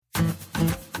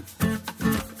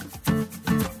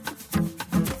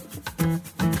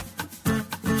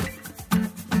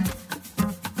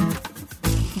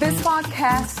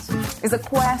podcast is a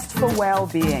quest for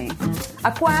well-being,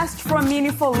 a quest for a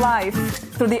meaningful life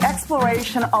through the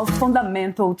exploration of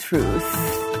fundamental truths.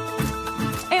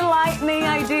 Enlightening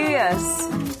ideas,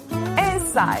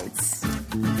 insights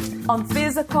on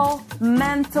physical,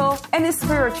 mental, and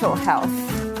spiritual health.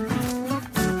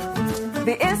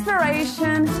 The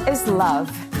inspiration is love.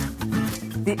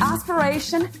 The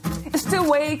aspiration is to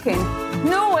awaken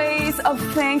new ways of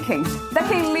thinking that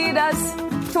can lead us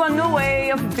to a new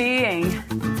way of being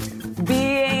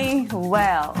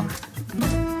well.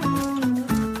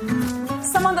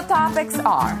 Some of the topics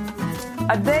are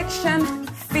addiction,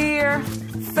 fear,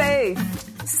 faith,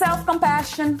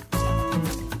 self-compassion,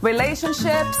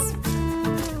 relationships,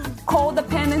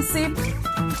 codependency,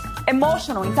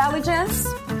 emotional intelligence,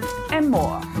 and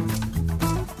more.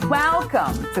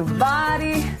 Welcome to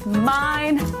Body,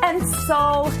 Mind, and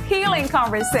Soul Healing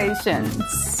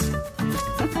Conversations.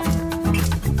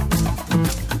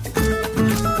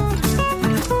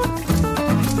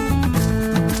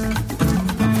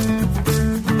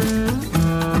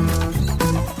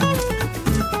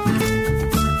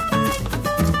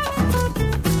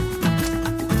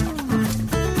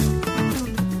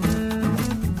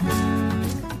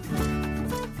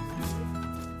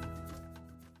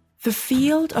 The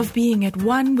field of being at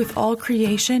one with all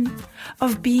creation,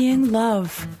 of being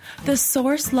love, the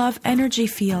source love energy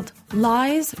field,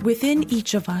 lies within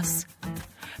each of us.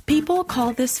 People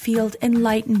call this field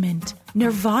enlightenment,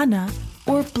 nirvana,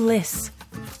 or bliss.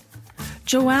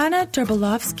 Joanna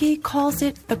Derbolovsky calls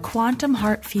it the quantum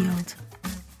heart field.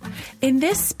 In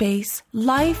this space,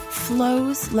 life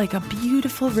flows like a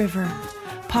beautiful river.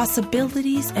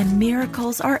 Possibilities and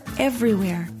miracles are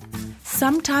everywhere.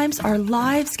 Sometimes our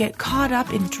lives get caught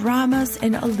up in dramas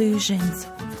and illusions.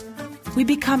 We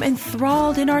become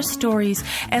enthralled in our stories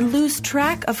and lose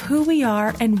track of who we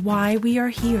are and why we are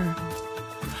here.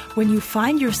 When you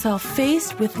find yourself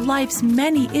faced with life's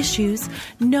many issues,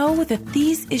 know that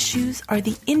these issues are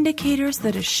the indicators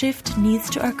that a shift needs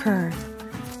to occur.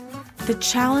 The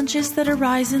challenges that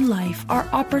arise in life are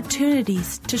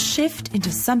opportunities to shift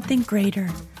into something greater.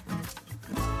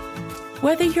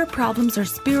 Whether your problems are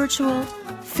spiritual,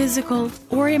 physical,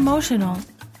 or emotional,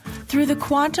 through the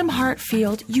quantum heart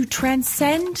field, you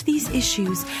transcend these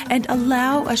issues and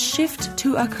allow a shift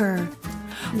to occur.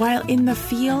 While in the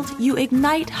field, you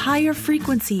ignite higher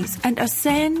frequencies and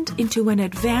ascend into an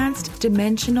advanced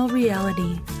dimensional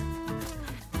reality.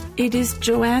 It is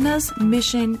Joanna's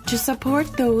mission to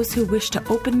support those who wish to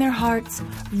open their hearts,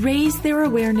 raise their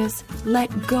awareness, let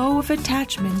go of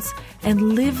attachments,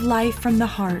 and live life from the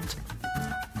heart.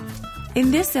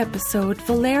 In this episode,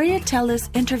 Valeria Teles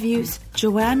interviews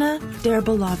Joanna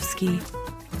Derbolovsky.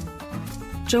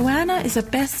 Joanna is a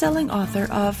best-selling author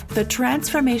of The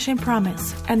Transformation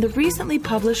Promise and the recently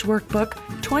published workbook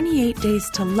 28 Days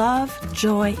to Love,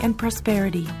 Joy, and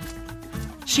Prosperity.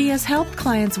 She has helped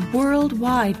clients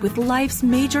worldwide with life's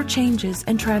major changes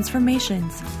and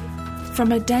transformations.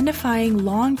 From identifying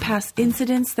long past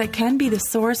incidents that can be the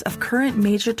source of current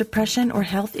major depression or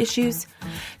health issues,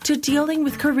 to dealing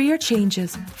with career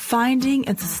changes, finding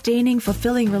and sustaining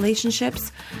fulfilling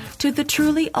relationships, to the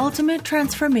truly ultimate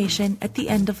transformation at the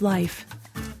end of life.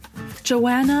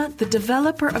 Joanna, the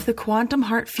developer of the Quantum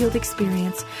Heart Field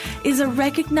Experience, is a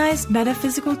recognized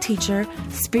metaphysical teacher,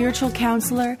 spiritual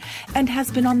counselor, and has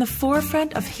been on the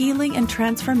forefront of healing and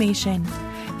transformation.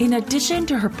 In addition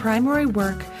to her primary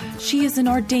work, she is an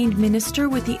ordained minister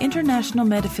with the International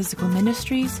Metaphysical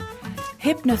Ministries,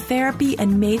 hypnotherapy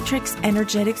and matrix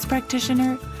energetics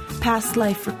practitioner, past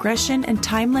life regression and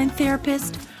timeline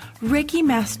therapist, Reiki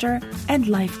master, and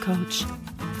life coach.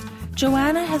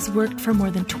 Joanna has worked for more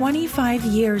than 25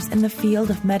 years in the field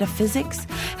of metaphysics,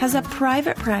 has a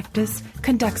private practice,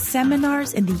 conducts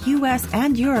seminars in the U.S.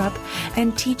 and Europe,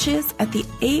 and teaches at the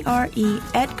ARE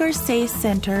Edgar Sayce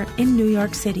Center in New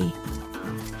York City.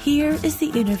 Here is the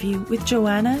interview with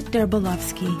Joanna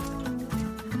Derbolovsky.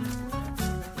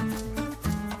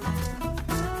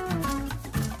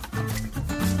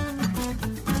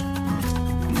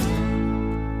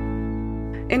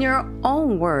 In your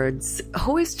own words,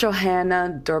 who is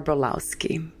Joanna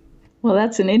Derbolovsky? Well,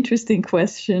 that's an interesting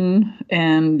question,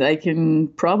 and I can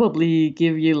probably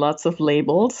give you lots of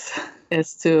labels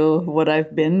as to what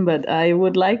I've been, but I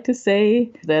would like to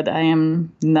say that I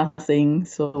am nothing,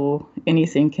 so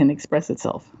anything can express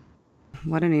itself.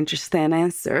 What an interesting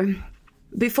answer.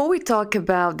 Before we talk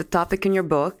about the topic in your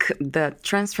book, The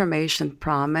Transformation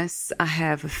Promise, I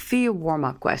have a few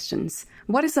warm-up questions.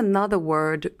 What is another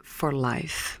word for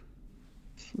life?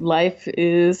 Life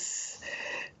is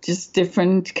just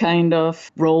different kind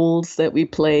of roles that we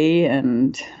play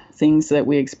and things that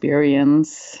we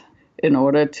experience. in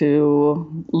order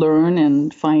to learn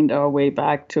and find our way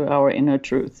back to our inner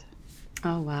truth.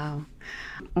 Oh, wow.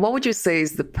 What would you say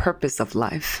is the purpose of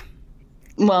life?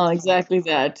 Well, exactly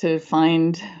that, to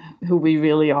find who we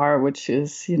really are, which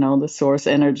is, the source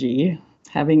energy,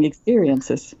 having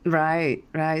experiences. Right.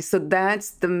 So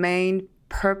that's the main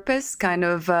purpose, kind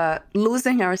of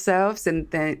losing ourselves and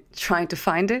then trying to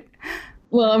find it?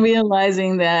 Well,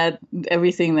 realizing that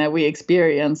everything that we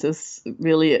experience is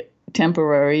really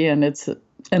temporary and it's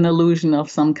an illusion of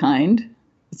some kind.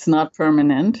 It's not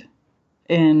permanent.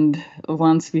 And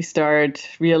once we start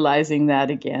realizing that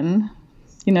again,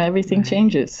 everything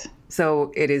changes.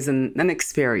 So it is an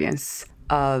experience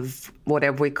of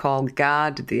whatever we call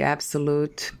God, the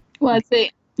absolute. Well, I'd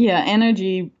say,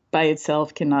 energy by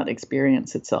itself cannot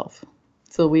experience itself.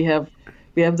 So we have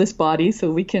this body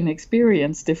so we can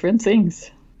experience different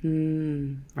things.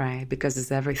 Right, because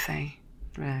it's everything.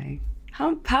 Right.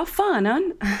 How fun,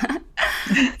 huh?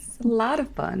 It's a lot of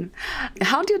fun.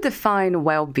 How do you define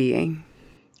well-being?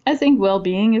 I think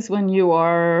well-being is when you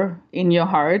are in your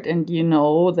heart and you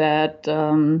know that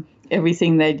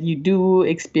everything that you do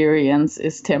experience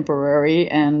is temporary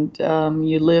and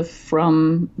you live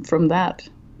from that.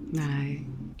 Right.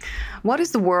 What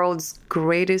is the world's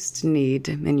greatest need,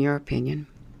 in your opinion?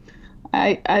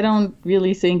 I don't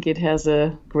really think it has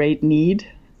a great need.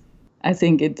 I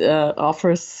think it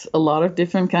offers a lot of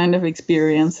different kind of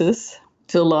experiences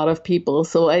to a lot of people.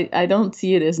 So I don't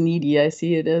see it as needy. I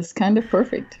see it as kind of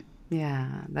perfect. Yeah,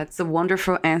 that's a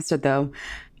wonderful answer, though.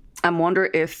 I wonder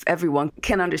if everyone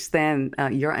can understand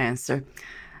your answer.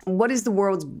 What is the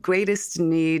world's greatest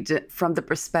need from the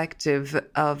perspective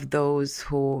of those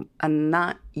who are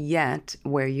not yet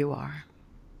where you are?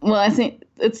 Well, I think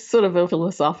it's sort of a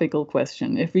philosophical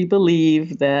question. If we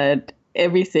believe that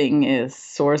everything is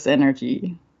source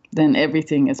energy, then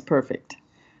everything is perfect.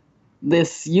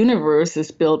 This universe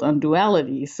is built on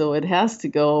duality, so it has to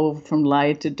go from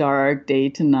light to dark, day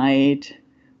to night,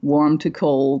 warm to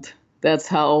cold. That's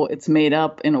how it's made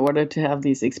up in order to have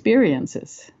these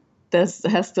experiences. This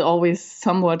has to always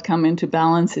somewhat come into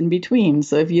balance in between.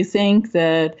 So if you think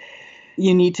that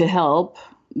you need to help,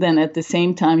 then at the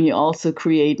same time you also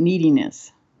create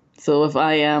neediness. So if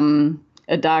I am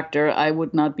a doctor, I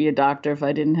would not be a doctor if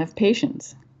I didn't have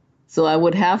patients. So I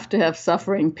would have to have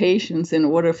suffering patients in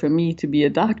order for me to be a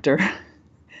doctor.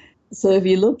 So if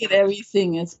you look at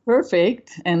everything as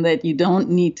perfect and that you don't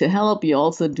need to help, you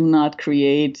also do not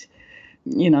create,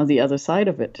 the other side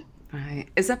of it. Right.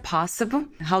 Is that possible?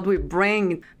 How do we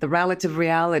bring the relative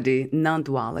reality,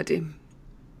 non-duality?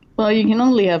 Well, you can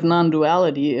only have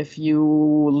non-duality if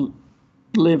you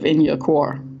live in your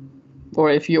core, or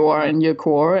if you are in your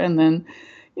core, and then,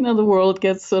 the world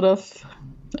gets sort of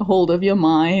a hold of your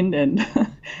mind and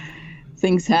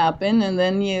things happen, and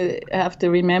then you have to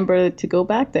remember to go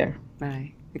back there.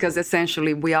 Right. Because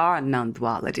essentially we are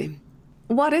non-duality.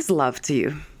 What is love to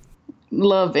you?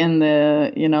 Love in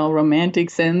the, romantic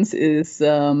sense is,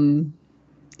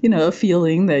 a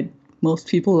feeling that most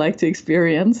people like to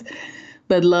experience.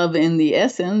 But love in the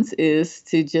essence is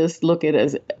to just look at it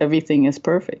as everything is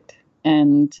perfect.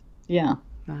 And yeah.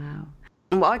 Wow.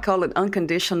 Well, I call it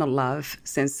unconditional love,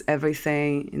 since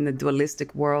everything in the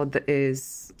dualistic world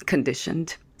is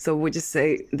conditioned. So would you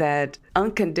say that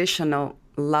unconditional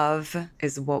love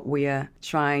is what we are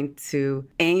trying to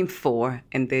aim for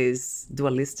in this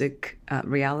dualistic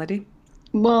reality?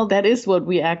 Well, that is what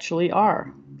we actually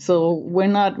are. So we're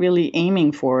not really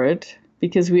aiming for it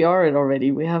because we are it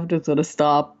already. We have to sort of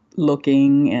stop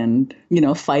looking and,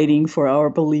 fighting for our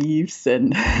beliefs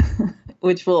and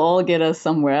which will all get us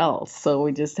somewhere else. So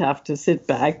we just have to sit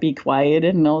back, be quiet,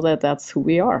 and know that that's who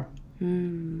we are.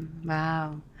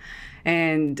 Wow.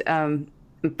 And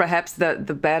perhaps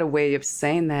the better way of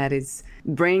saying that is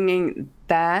bringing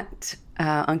that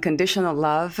unconditional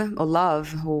love, or love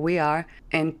who we are,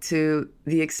 into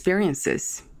the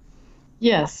experiences.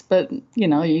 Yes, but,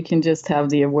 you can just have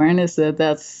the awareness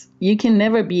that you can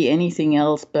never be anything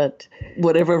else but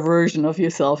whatever version of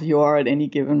yourself you are at any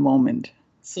given moment.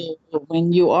 So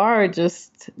when you are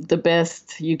just the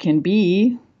best you can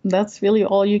be, that's really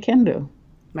all you can do.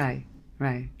 Right.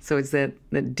 So it's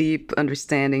that deep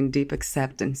understanding, deep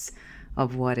acceptance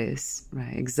of what is,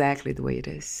 right, exactly the way it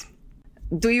is.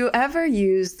 Do you ever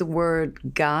use the word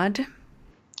God?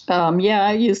 Yeah,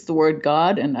 I use the word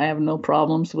God, and I have no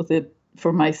problems with it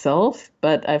for myself,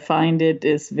 but I find it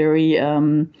is very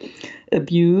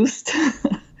abused.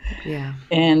 Yeah.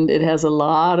 And it has a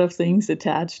lot of things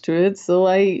attached to it. So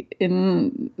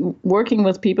in working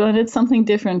with people, and it's something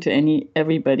different to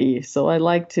everybody. So I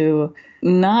like to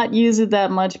not use it that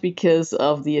much because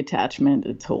of the attachment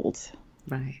it holds.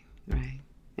 Right.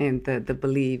 and the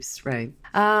beliefs, right?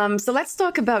 So let's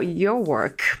talk about your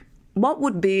work. What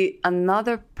would be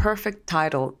another perfect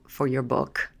title for your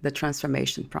book, The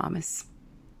Transformation Promise?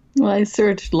 Well, I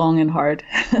searched long and hard.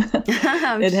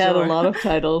 It had a lot of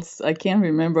titles. I can't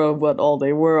remember what all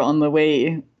they were on the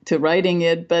way to writing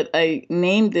it, but I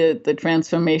named it The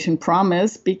Transformation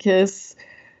Promise because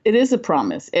it is a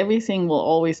promise. Everything will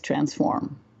always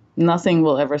transform. Nothing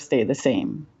will ever stay the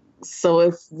same. So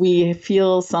if we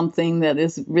feel something that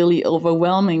is really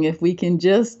overwhelming, if we can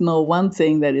just know one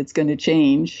thing that it's going to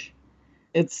change,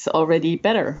 it's already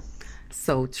better.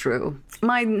 So true.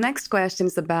 My next question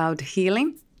is about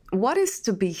healing. What is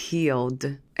to be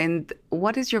healed? And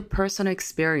what is your personal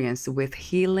experience with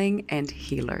healing and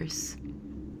healers?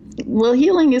 Well,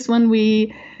 healing is when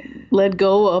we let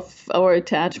go of our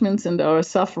attachments and our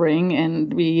suffering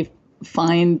and we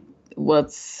find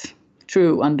what's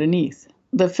true underneath.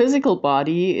 The physical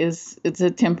body it's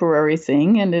a temporary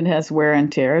thing and it has wear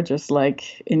and tear just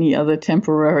like any other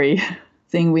temporary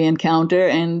thing we encounter.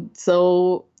 And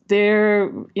so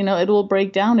it will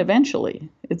break down eventually.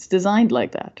 It's designed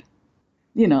like that.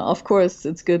 Of course,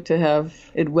 it's good to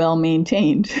have it well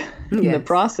maintained in the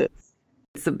process.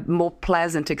 It's a more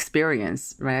pleasant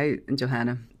experience, right,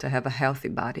 Johanna, to have a healthy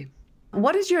body.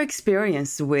 What is your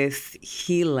experience with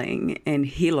healing and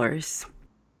healers?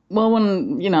 Well,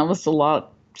 when, I was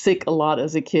sick a lot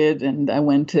as a kid, and I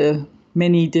went to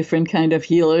many different kind of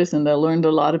healers, and I learned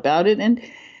a lot about it. And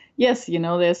yes,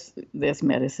 there's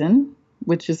medicine,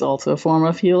 which is also a form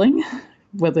of healing,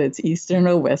 whether it's Eastern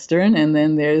or Western. And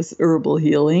then there's herbal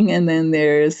healing, and then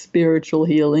there's spiritual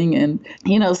healing and,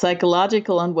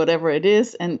 psychological and whatever it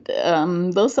is. And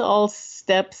those are all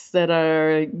steps that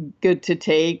are good to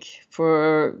take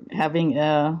for having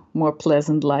a more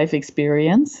pleasant life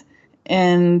experience.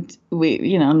 And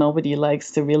nobody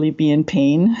likes to really be in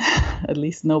pain, at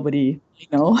least nobody,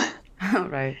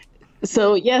 Right.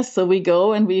 So, yes, so we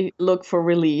go and we look for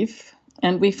relief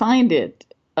and we find it,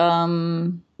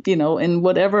 in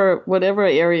whatever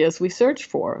areas we search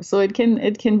for. So it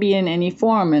can be in any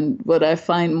form. And what I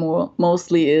find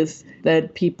mostly is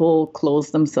that people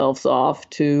close themselves off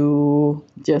to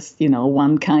just,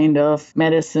 one kind of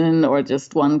medicine or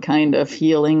just one kind of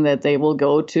healing that they will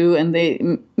go to. And they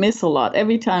miss a lot.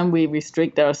 Every time we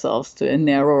restrict ourselves to a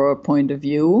narrower point of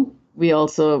view, we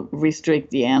also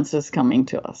restrict the answers coming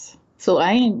to us. So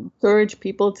I encourage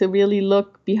people to really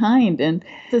look behind. And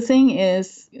the thing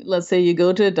is, let's say you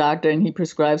go to a doctor and he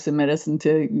prescribes a medicine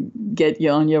to get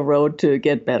you on your road to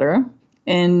get better,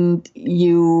 and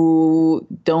you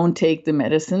don't take the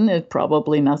medicine,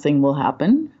 probably nothing will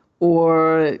happen.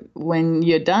 Or when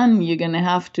you're done, you're going to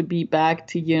have to be back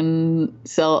to your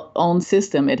own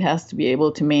system. It has to be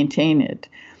able to maintain it.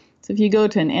 So if you go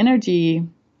to an energy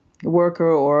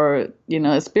worker or,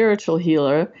 a spiritual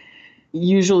healer,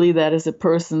 usually that is a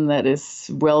person that is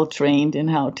well trained in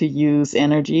how to use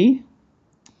energy.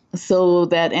 So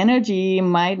that energy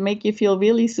might make you feel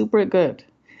really super good.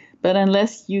 But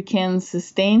unless you can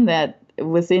sustain that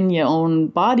within your own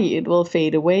body, it will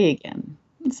fade away again.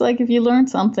 It's like if you learn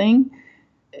something,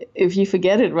 if you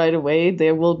forget it right away,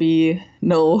 there will be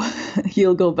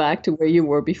you'll go back to where you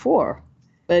were before.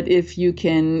 But if you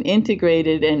can integrate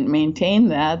it and maintain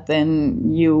that,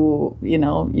 then you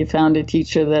found a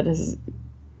teacher that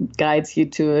guides you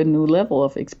to a new level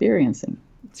of experiencing.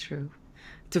 True.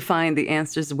 To find the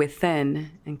answers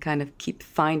within and kind of keep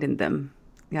finding them.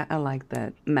 Yeah, I like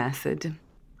that method.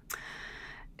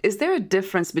 Is there a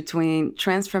difference between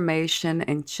transformation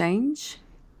and change?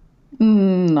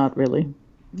 Not really.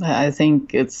 I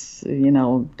think it's,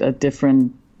 a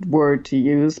different word to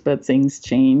use, but things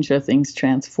change or things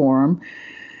transform.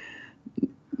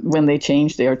 When they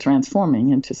change, they are transforming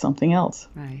into something else.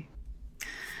 Right.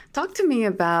 Talk to me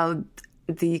about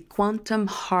the quantum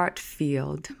heart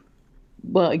field.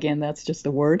 Well, again, that's just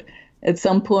a word. At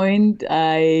some point,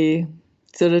 I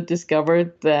sort of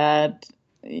discovered that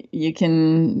you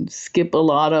can skip a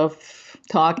lot of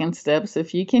talk and steps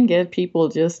if you can get people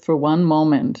just for one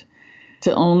moment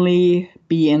to only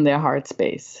be in their heart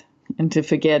space and to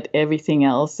forget everything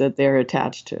else that they're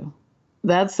attached to.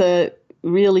 That's a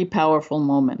really powerful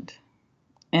moment.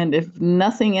 And if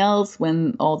nothing else,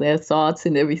 when all their thoughts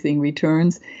and everything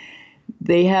returns,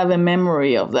 they have a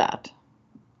memory of that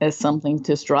as something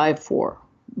to strive for.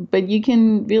 But you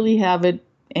can really have it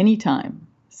anytime.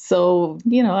 So,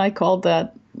 I called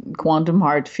that quantum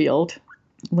heart field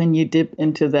when you dip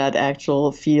into that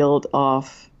actual field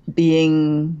of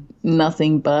being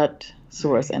nothing but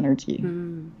source energy.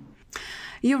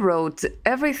 You wrote,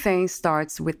 everything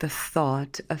starts with a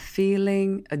thought, a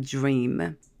feeling, a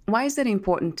dream. Why is it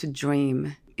important to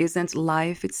dream Isn't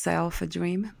life itself a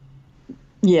dream?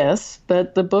 Yes,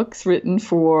 but the book's written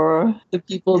for the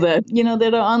people that,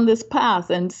 that are on this path.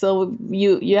 And so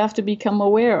you have to become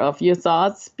aware of your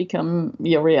thoughts become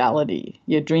your reality.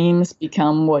 Your dreams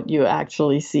become what you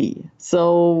actually see.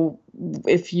 So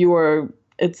it's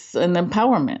an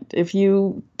empowerment. If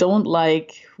you don't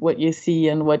like what you see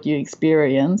and what you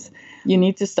experience, you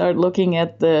need to start looking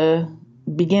at the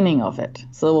beginning of it.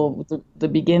 So the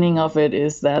beginning of it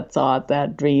is that thought,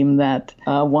 that dream, that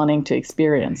wanting to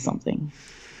experience something.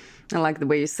 I like the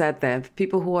way you said that.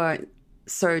 People who are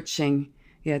searching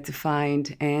to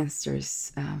find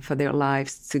answers for their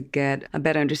lives, to get a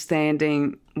better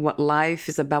understanding what life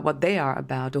is about, what they are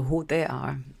about, or who they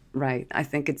are. Right. I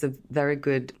think it's a very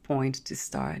good point to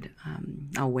start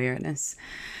awareness.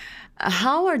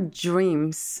 How are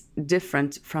dreams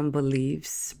different from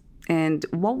beliefs? And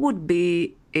what would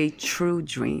be a true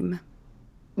dream?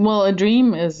 Well, a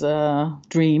dream is a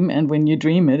dream. And when you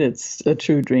dream it, it's a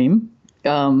true dream.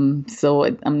 So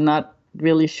I'm not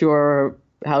really sure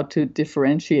how to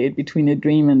differentiate between a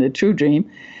dream and a true dream.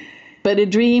 But a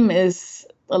dream is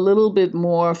a little bit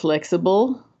more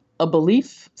flexible. A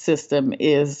belief system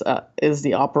is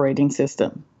the operating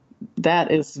system.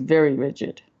 That is very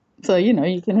rigid. So,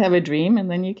 you can have a dream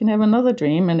and then you can have another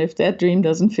dream. And if that dream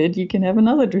doesn't fit, you can have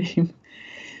another dream.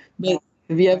 But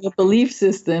if you have a belief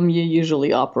system, you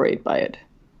usually operate by it.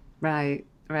 Right,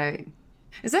 right.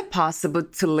 Is it possible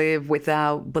to live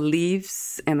without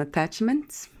beliefs and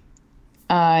attachments?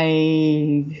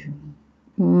 I'm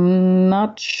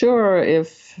not sure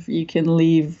if you can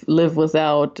live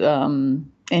without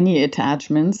any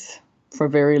attachments for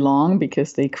very long,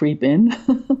 because they creep in.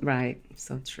 Right,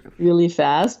 so true. Really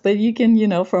fast. But you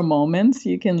can, for moments,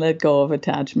 you can let go of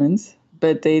attachments,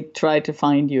 but they try to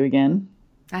find you again.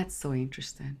 That's so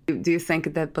interesting. Do you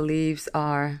think that beliefs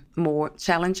are more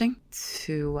challenging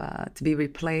to be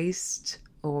replaced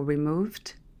or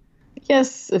removed?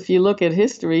 Yes, if you look at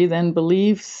history, then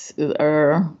beliefs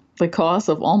are the cause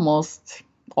of almost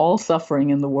all suffering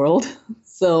in the world.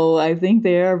 So I think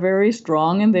they are very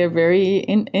strong and they're very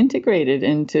integrated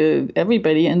into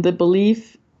everybody. And the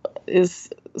belief is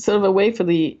sort of a way for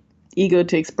the ego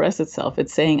to express itself.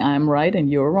 It's saying, I'm right and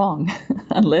you're wrong,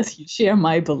 unless you share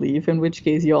my belief, in which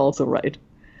case you're also right.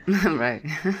 Right.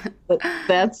 But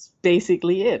that's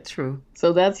basically it. True.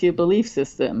 So that's your belief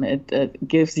system. It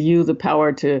gives you the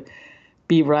power to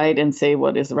be right and say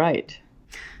what is right.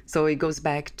 So it goes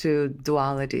back to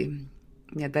duality.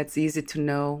 Yeah, that's easy to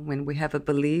know when we have a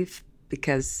belief,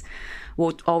 because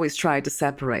we'll always try to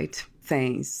separate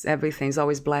things. Everything's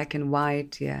always black and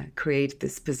white. Yeah, create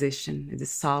this position,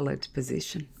 this solid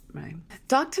position, right?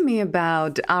 Talk to me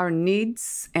about our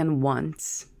needs and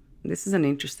wants. This is an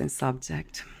interesting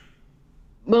subject.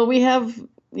 Well, we have,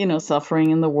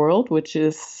 suffering in the world, which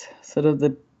is sort of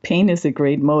the pain is a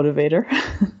great motivator.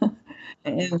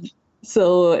 And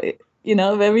so,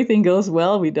 if everything goes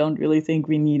well, we don't really think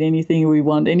we need anything, we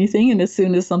want anything. And as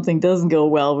soon as something doesn't go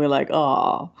well, we're like,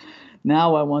 oh,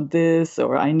 now I want this,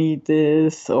 or I need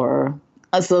this, or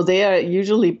so they are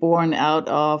usually born out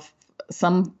of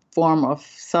some form of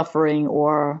suffering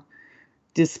or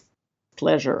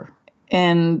displeasure.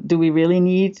 And do we really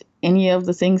need any of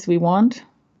the things we want?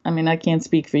 I mean, I can't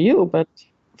speak for you, but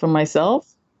for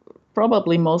myself,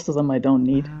 probably most of them I don't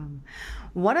need.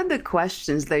 What are the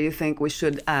questions that you think we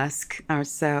should ask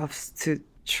ourselves to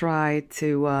try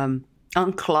to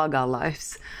unclog our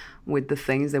lives with the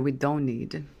things that we don't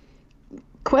need?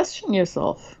 Question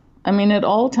yourself. I mean, at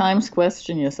all times,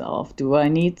 question yourself. Do I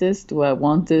need this? Do I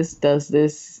want this? Does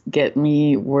this get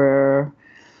me where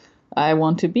I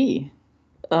want to be?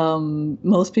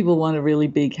 Most people want a really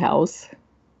big house,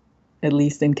 at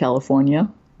least in California.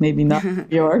 Maybe not New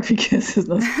York, because it's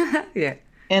not... Yeah.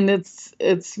 And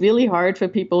it's really hard for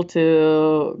people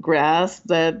to grasp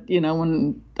that,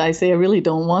 when I say I really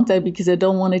don't want that because I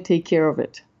don't want to take care of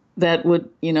it. That would,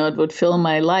 it would fill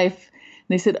my life. And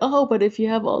they said, oh, but if you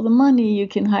have all the money, you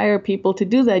can hire people to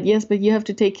do that. Yes, but you have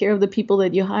to take care of the people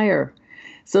that you hire.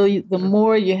 So the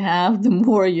more you have, the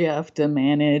more you have to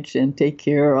manage and take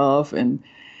care of. And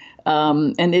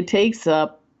it takes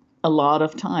up a lot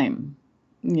of time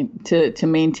to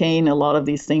maintain a lot of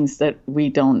these things that we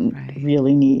don't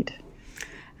really need.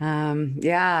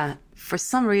 Yeah, for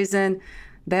some reason,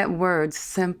 that word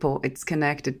simple, it's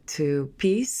connected to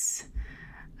peace.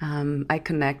 I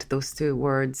connect those two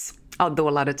words, although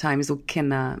a lot of times we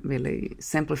cannot really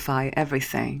simplify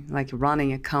everything, like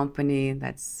running a company,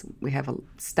 we have a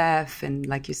staff, and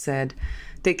like you said,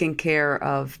 taking care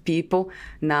of people.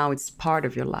 Now it's part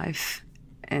of your life,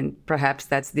 and perhaps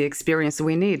that's the experience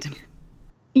we need.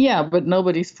 Yeah, but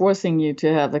nobody's forcing you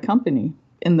to have a company.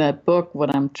 in that book,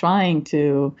 what I'm trying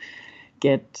to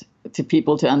get to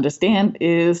people to understand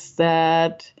is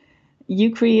that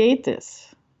you create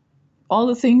this. All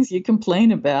the things you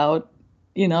complain about,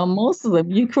 most of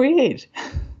them you create.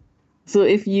 So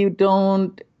if you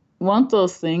don't want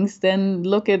those things, then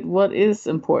look at what is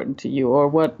important to you, or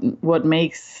what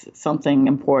makes something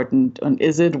important, and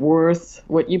is it worth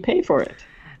what you pay for it?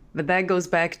 But that goes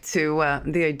back to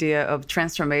the idea of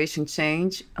transformation,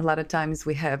 change. A lot of times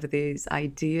we have these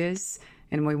ideas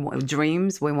and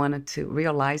dreams. We wanted to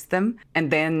realize them.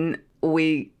 And then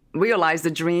we realize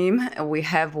the dream, and we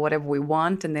have whatever we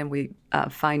want. And then we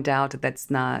find out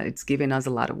that it's giving us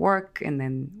a lot of work. And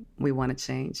then we want to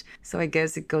change. So I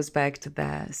guess it goes back to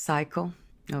that cycle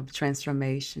of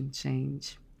transformation,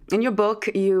 change. In your book,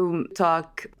 you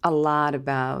talk a lot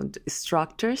about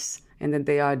structures, and that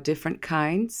they are different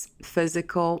kinds: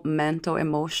 physical, mental,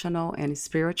 emotional, and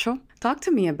spiritual. Talk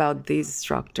to me about these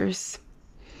structures.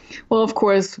 Well, of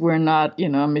course, we're not,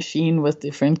 a machine with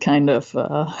different kind of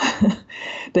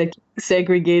that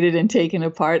segregated and taken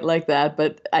apart like that.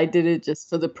 But I did it just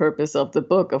for the purpose of the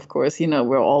book. Of course,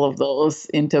 we're all of those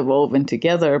interwoven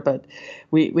together. But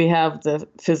we have the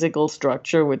physical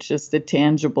structure, which is the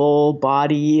tangible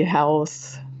body,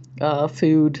 house,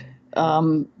 food.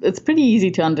 It's pretty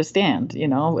easy to understand.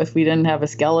 If we didn't have a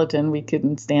skeleton, we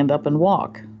couldn't stand up and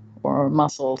walk, or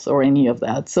muscles, or any of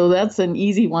that. So that's an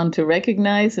easy one to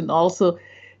recognize. And also,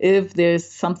 if there's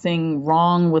something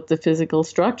wrong with the physical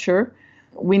structure,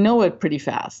 we know it pretty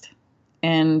fast.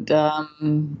 And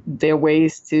there are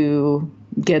ways to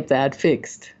get that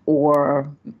fixed, or,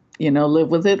 live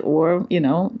with it, or,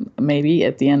 maybe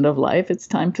at the end of life, it's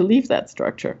time to leave that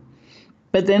structure.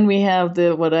 But then we have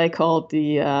what I call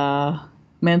the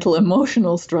mental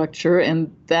emotional structure,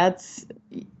 and that's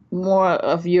more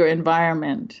of your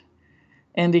environment.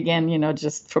 And again,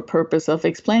 just for purpose of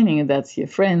explaining it, that's your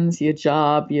friends, your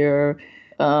job, your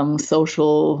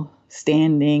social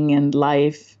standing and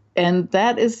life. And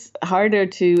that is harder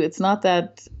it's not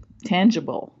that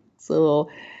tangible. So,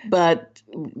 but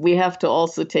we have to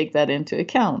also take that into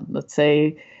account. Let's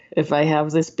say if I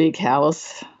have this big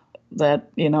house that,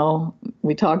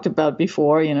 we talked about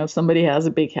before, if somebody has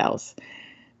a big house,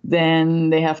 then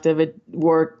they have to have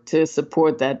work to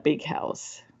support that big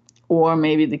house. Or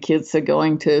maybe the kids are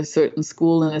going to a certain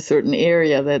school in a certain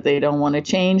area that they don't want to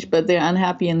change, but they're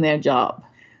unhappy in their job.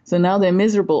 So now they're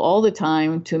miserable all the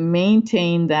time to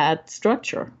maintain that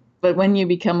structure. But when you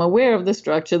become aware of the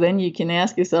structure, then you can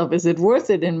ask yourself, is it worth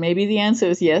it? And maybe the answer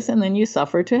is yes, and then you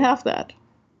suffer to have that.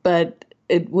 But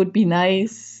it would be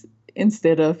nice,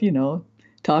 instead of,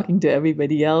 talking to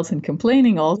everybody else and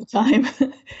complaining all the time,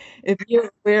 if you're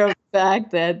aware of the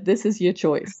fact that this is your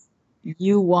choice.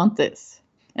 You want this.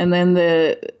 And then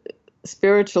the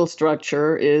spiritual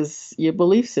structure is your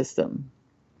belief system.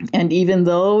 And even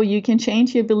though you can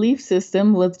change your belief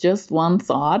system with just one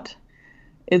thought,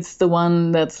 it's the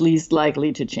one that's least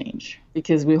likely to change,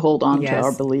 because we hold on to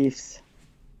our beliefs.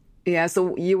 Yeah,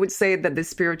 so you would say that the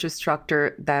spiritual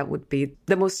structure, that would be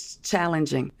the most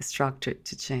challenging structure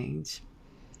to change.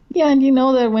 Yeah, and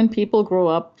that when people grow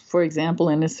up, for example,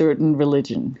 in a certain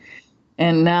religion,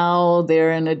 and now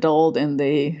they're an adult and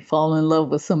they fall in love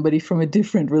with somebody from a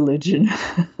different religion,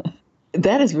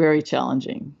 that is very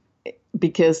challenging,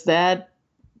 because that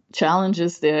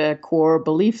challenges their core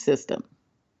belief system.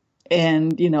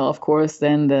 And, of course,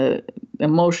 then the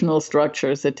emotional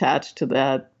structures attached to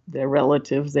that, their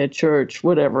relatives, their church,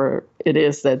 whatever it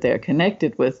is that they're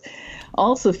connected with,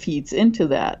 also feeds into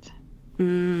that.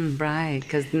 Right,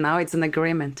 because now it's an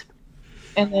agreement.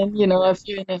 And then,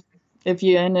 if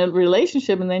you're in a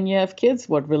relationship and then you have kids,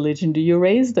 what religion do you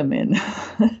raise them in?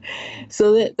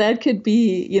 So that could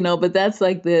be, but that's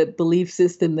like the belief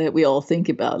system that we all think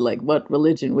about, like what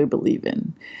religion we believe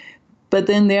in. But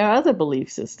then there are other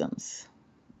belief systems.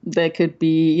 There could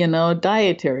be,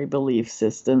 dietary belief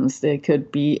systems. There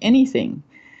could be anything.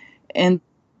 And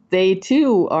they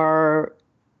too are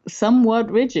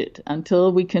somewhat rigid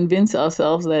until we convince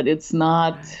ourselves that it's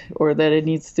not, or that it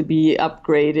needs to be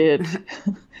upgraded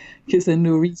because a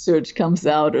new research comes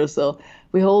out or so.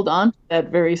 We hold on to that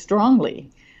very strongly.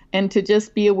 And to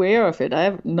just be aware of it. I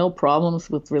have no problems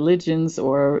with religions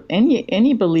or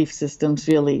any belief systems,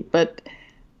 really. But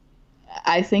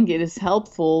I think it is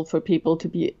helpful for people to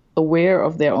be aware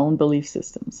of their own belief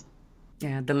systems.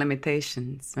 Yeah, the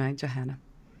limitations, right, Johanna?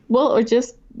 Well, or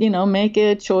just, make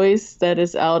a choice that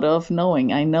is out of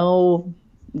knowing. I know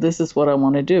this is what I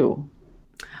want to do.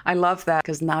 I love that,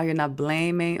 because now you're not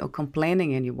blaming or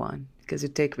complaining anyone, because you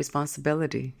take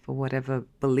responsibility for whatever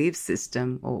belief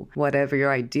system or whatever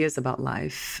your ideas about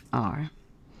life are.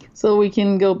 So we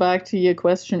can go back to your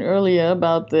question earlier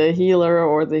about the healer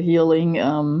or the healing.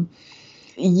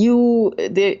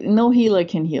 No healer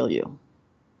can heal you.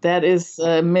 That is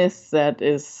a myth that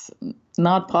is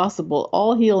not possible.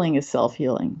 All healing is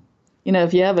self-healing.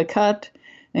 If you have a cut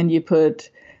and you put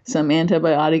some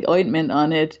antibiotic ointment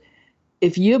on it,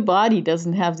 if your body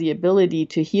doesn't have the ability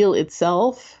to heal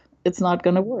itself, it's not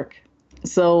going to work.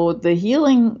 So the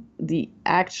healing, the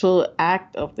actual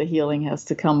act of the healing has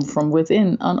to come from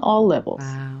within on all levels.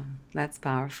 Wow, that's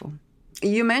powerful.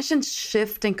 You mentioned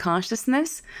shift in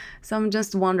consciousness. So I'm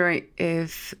just wondering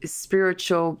if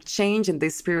spiritual change in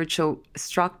this spiritual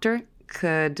structure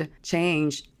could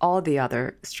change all the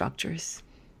other structures.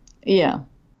 Yeah.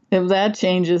 If that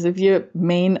changes, if your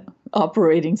main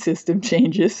operating system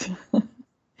changes,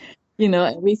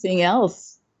 everything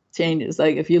else changes.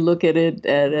 Like if you look at it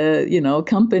at a,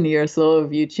 company or so,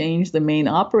 if you change the main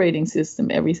operating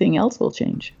system, everything else will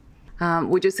change.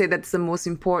 Would you say that's the most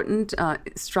important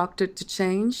structure to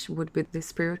change would be the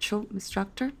spiritual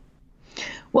structure?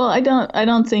 Well, I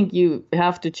don't think you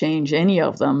have to change any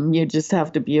of them. You just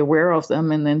have to be aware of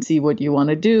them and then see what you want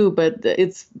to do. But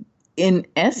it's in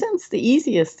essence the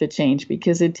easiest to change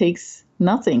because it takes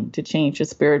nothing to change a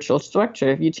spiritual structure.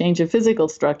 If you change a physical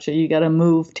structure, you got to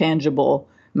move tangible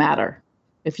matter.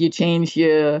 If you change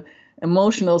your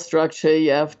emotional structure,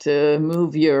 you have to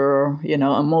move your,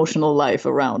 emotional life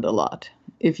around a lot.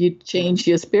 If you change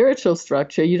your spiritual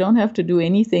structure, you don't have to do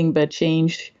anything but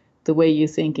change the way you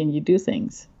think and you do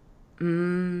things.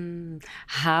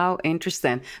 How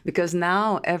interesting. Because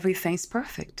now everything's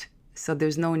perfect. So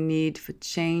there's no need for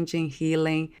changing,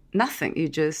 healing, nothing. You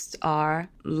just are,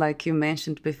 like you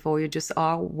mentioned before, you just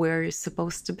are where you're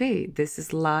supposed to be. This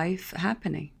is life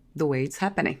happening the way it's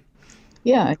happening.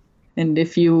 Yeah. And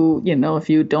if you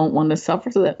don't want to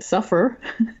suffer,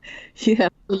 you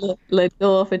have to let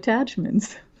go of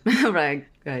attachments. Right.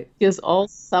 Because all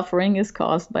suffering is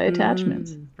caused by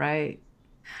attachments. Right.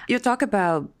 You talk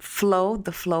about flow,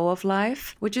 the flow of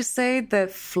life. Would you say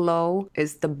that flow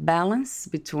is the balance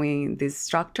between these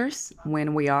structures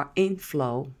when we are in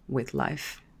flow with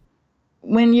life?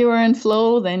 When you are in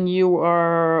flow, then you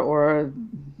are, or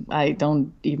I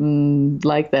don't even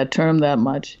like that term that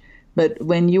much, but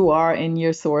when you are in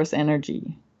your source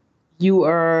energy, you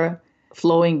are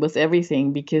flowing with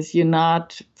everything because you're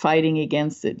not fighting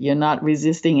against it. You're not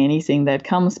resisting anything that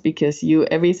comes because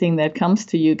everything that comes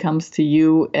to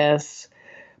you as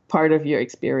part of your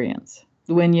experience.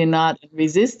 When you're not in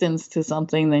resistance to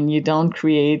something, then you don't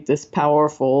create this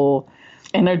powerful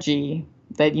energy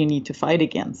that you need to fight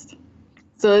against.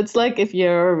 So it's like if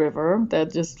you're a river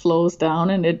that just flows down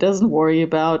and it doesn't worry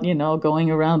about, going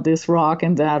around this rock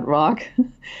and that rock.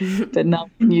 But now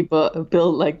when you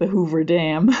build like the Hoover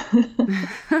Dam,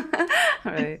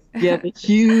 right. You have a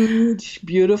huge,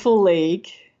 beautiful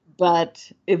lake.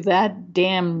 But if that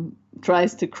dam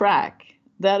tries to crack,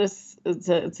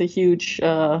 it's a huge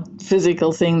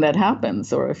physical thing that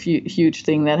happens, or a huge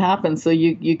thing that happens. So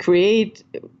you create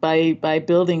by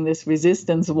building this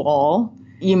resistance wall.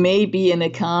 You may be in a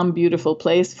calm, beautiful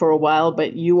place for a while,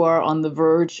 but you are on the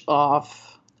verge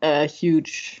of a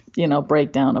huge,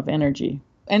 breakdown of energy.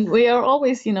 And we are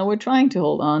always, we're trying to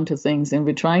hold on to things and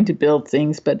we're trying to build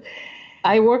things. But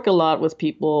I work a lot with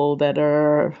people that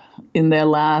are in their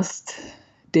last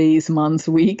days, months,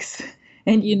 weeks.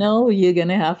 And, you're going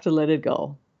to have to let it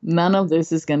go. None of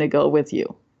this is going to go with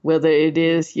you, whether it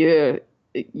is your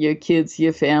kids,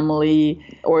 your family,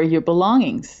 or your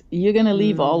belongings. You're going to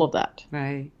leave all of that.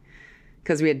 Right.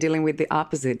 Because we are dealing with the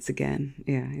opposites again,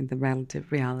 in the relative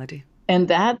reality. And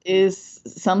that is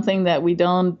something that we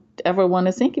don't ever want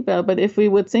to think about. But if we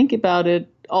would think about it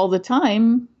all the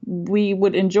time, we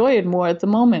would enjoy it more at the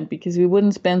moment because we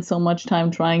wouldn't spend so much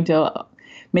time trying to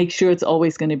make sure it's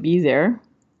always going to be there.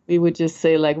 We would just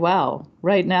say like, wow,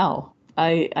 right now,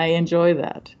 I enjoy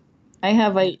that.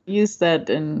 I used that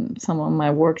in some of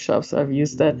my workshops. I've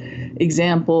used that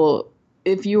example.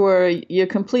 If you're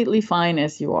completely fine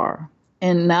as you are,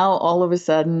 and now all of a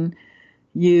sudden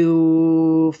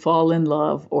you fall in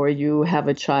love or you have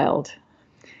a child.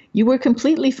 You were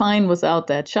completely fine without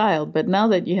that child, but now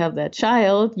that you have that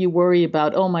child, you worry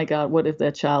about, oh my God, what if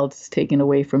that child is taken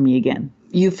away from me again?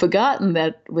 You've forgotten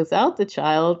that without the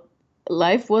child,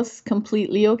 life was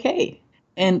completely okay.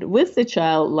 And with the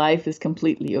child, life is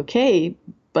completely okay.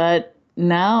 But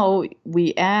now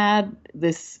we add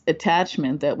this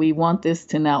attachment that we want this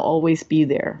to now always be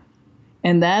there.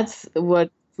 And that's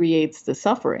what creates the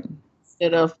suffering.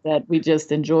 Instead of that, we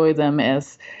just enjoy them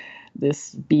as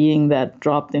this being that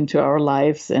dropped into our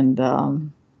lives. And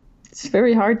it's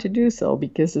very hard to do so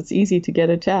because it's easy to get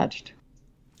attached.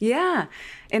 Yeah,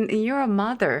 and you're a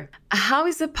mother. How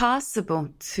is it possible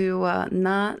to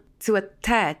not to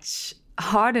attach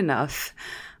hard enough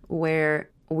where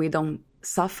we don't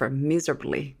suffer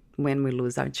miserably when we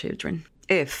lose our children,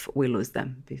 if we lose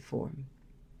them before?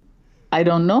 I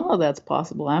don't know how that's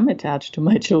possible. I'm attached to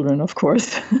my children, of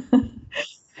course.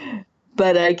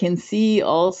 But I can see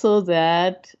also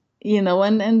that,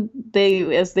 and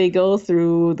they, as they go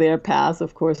through their path,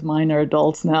 of course, mine are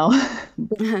adults now,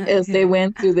 as they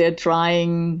went through their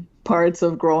trying parts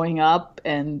of growing up,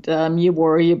 and you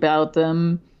worry about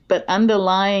them. But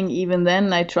underlying, even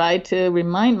then, I try to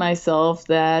remind myself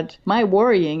that my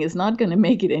worrying is not going to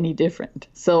make it any different.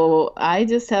 So I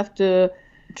just have to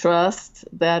trust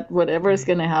that whatever is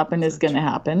going to happen is going to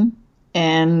happen,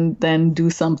 and then do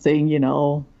something,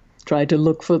 try to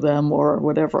look for them or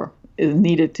whatever is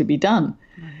needed to be done.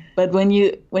 But when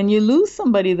you lose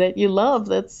somebody that you love,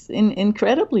 that's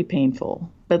incredibly painful.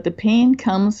 But the pain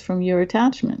comes from your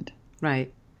attachment.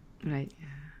 Right.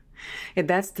 And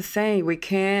that's the thing. We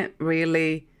can't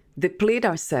really deplete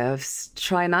ourselves,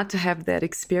 try not to have that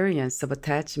experience of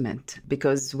attachment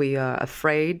because we are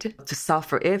afraid to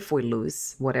suffer if we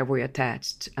lose whatever we're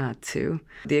attached to.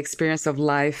 The experience of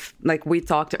life, like we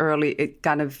talked earlier, it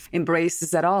kind of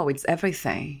embraces it all. It's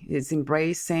everything. It's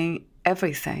embracing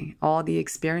everything, all the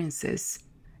experiences,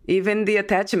 even the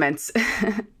attachments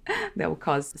that will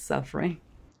cause suffering.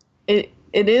 It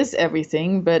is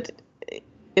everything, but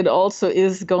it also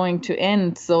is going to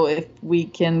end. So if we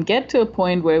can get to a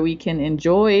point where we can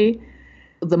enjoy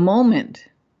the moment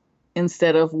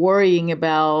instead of worrying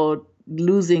about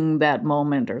losing that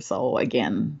moment or so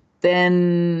again,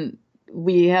 then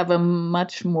we have a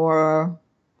much more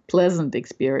pleasant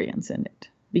experience in it,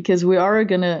 because we are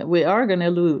gonna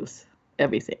lose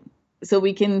everything. So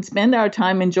we can spend our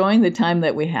time enjoying the time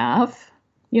that we have.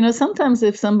 Sometimes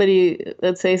if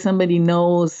let's say somebody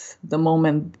knows the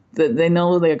moment that they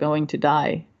know they're going to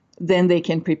die, then they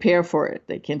can prepare for it.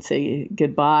 They can say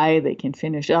goodbye, they can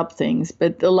finish up things.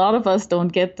 But a lot of us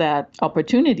don't get that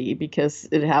opportunity because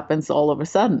it happens all of a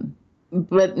sudden.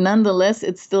 But nonetheless,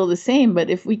 it's still the same. But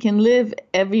if we can live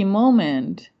every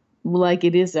moment like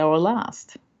it is our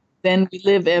last, then we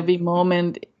live every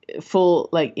moment full,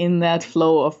 like in that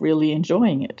flow of really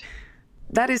enjoying it.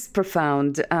 That is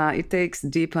profound. It takes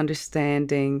deep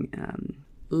understanding,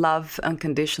 love,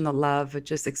 unconditional love,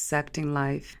 just accepting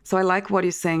life. So I like what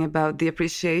you're saying about the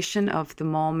appreciation of the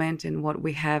moment and what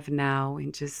we have now,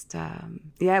 and just,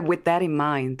 with that in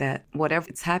mind, that whatever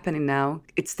is happening now,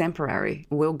 it's temporary,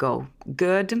 will go,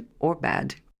 good or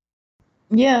bad.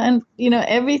 Yeah, and,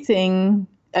 everything,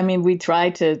 we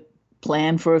try to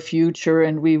plan for a future,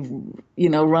 and we,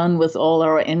 run with all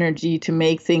our energy to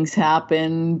make things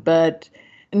happen, but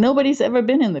nobody's ever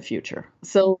been in the future.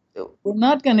 So we're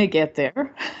not going to get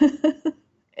there.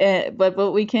 But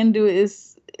what we can do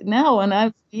is now, and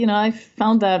I've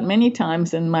found that many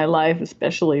times in my life,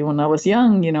 especially when I was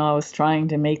young, I was trying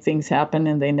to make things happen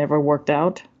and they never worked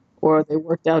out, or they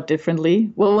worked out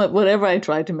differently. Well, whatever I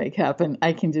tried to make happen,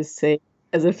 I can just say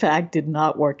as a fact did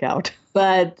not work out.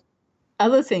 But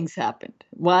other things happened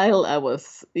while I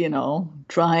was,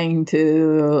 trying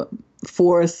to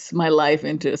force my life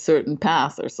into a certain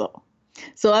path or so.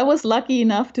 So I was lucky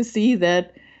enough to see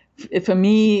that if for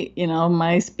me,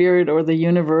 my spirit or the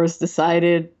universe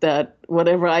decided that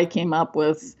whatever I came up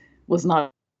with was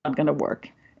not going to work.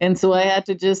 And so I had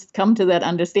to just come to that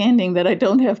understanding that I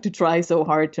don't have to try so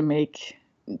hard to make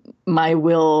my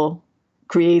will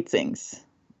create things.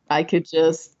 I could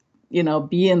just,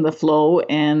 be in the flow,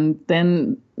 and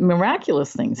then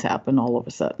miraculous things happen all of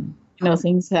a sudden.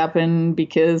 Things happen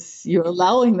because you're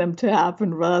allowing them to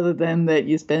happen rather than that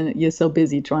you're so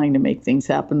busy trying to make things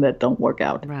happen that don't work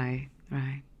out. Right.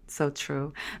 So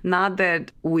true. Not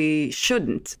that we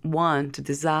shouldn't want to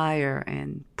desire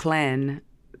and plan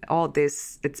all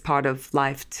this. It's part of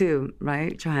life too,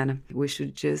 right, Johanna? We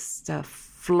should just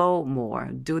flow more,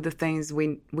 do the things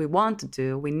we want to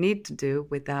do, we need to do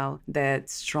without that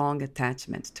strong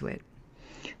attachment to it.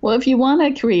 Well, if you want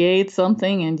to create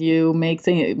something and you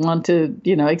want to,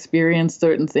 experience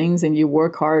certain things and you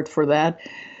work hard for that,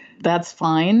 that's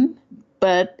fine.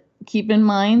 But keep in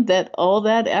mind that all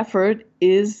that effort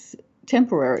is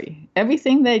temporary.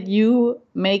 Everything that you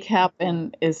make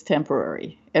happen is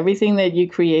temporary. Everything that you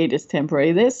create is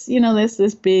temporary. There's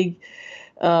this big,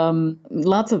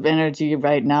 lots of energy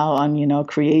right now on,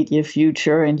 create your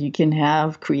future, and you can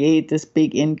create this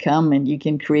big income, and you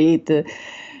can create the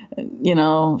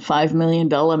 $5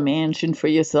 million mansion for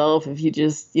yourself if you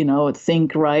just,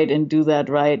 think right and do that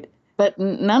right. But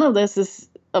none of this is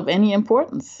of any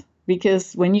importance,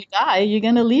 because when you die, you're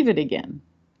going to leave it again.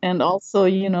 And also,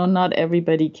 not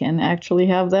everybody can actually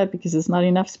have that because it's not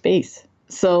enough space.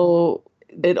 So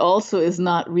it also is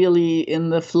not really in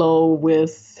the flow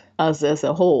with us as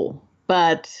a whole.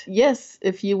 But yes,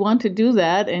 if you want to do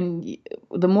that, and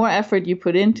the more effort you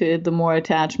put into it, the more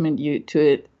attachment you to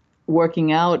it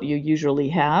working out you usually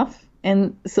have.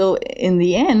 And so in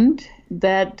the end,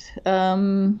 that,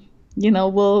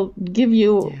 will give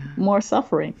you more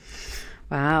suffering.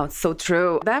 Wow, it's so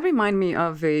true. That reminds me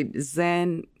of a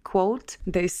Zen quote.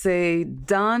 They say,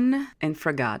 done and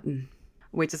forgotten,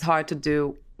 which is hard to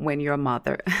do when you're a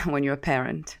mother, when you're a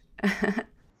parent.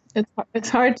 It's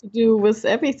hard to do with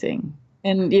everything.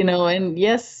 And, and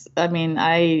yes, I mean,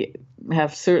 I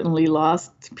have certainly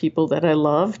lost people that I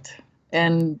loved.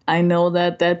 And I know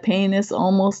that that pain is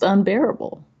almost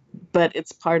unbearable, but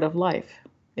it's part of life.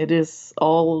 It is,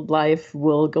 all life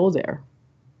will go there.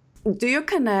 Do you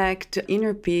connect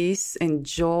inner peace and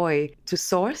joy to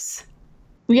source?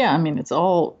 Yeah, I mean,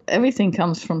 everything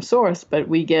comes from source, but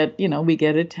we get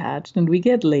attached and we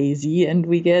get lazy and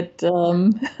we get,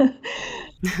 all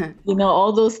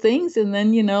those things. And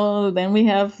then, then we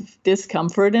have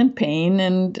discomfort and pain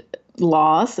and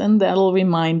loss, and that'll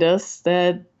remind us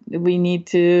that we need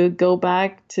to go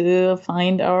back to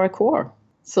find our core.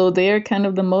 So they're kind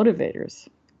of the motivators.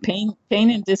 Pain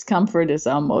and discomfort is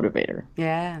our motivator.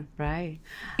 Yeah, right.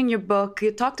 In your book,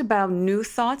 you talked about new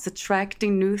thoughts,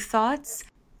 attracting new thoughts.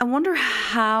 I wonder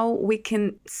how we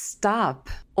can stop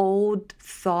old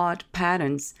thought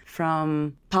patterns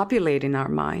from populating our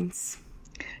minds.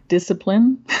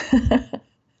 Discipline.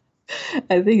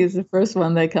 I think it's the first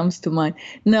one that comes to mind.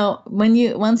 Now,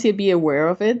 once you're aware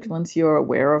of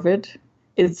it,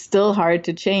 it's still hard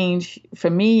to change. For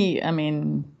me,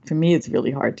 it's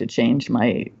really hard to change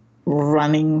my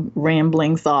running,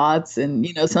 rambling thoughts. And,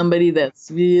 somebody that's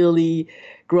really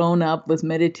grown up with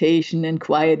meditation and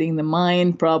quieting the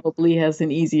mind probably has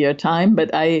an easier time.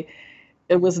 But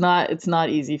it's not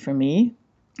easy for me.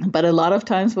 But a lot of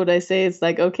times what I say is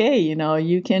like, okay,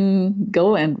 you can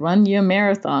go and run your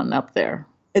marathon up there.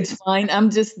 It's fine. I'm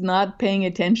just not paying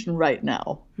attention right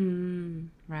now.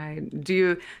 Right. Do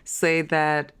you say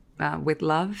that with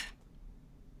love?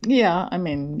 Yeah. I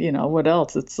mean, what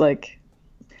else? It's like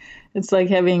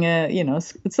having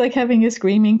a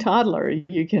screaming toddler.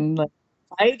 You can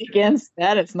fight against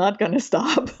that. It's not going to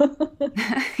stop.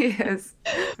 Yes.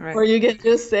 Right. Or you can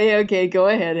just say, okay, go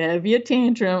ahead, have your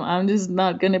tantrum. I'm just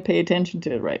not going to pay attention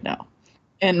to it right now.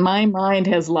 And my mind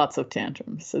has lots of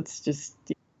tantrums. It's just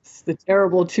the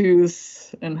terrible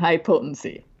twos and high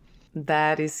potency.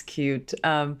 That is cute.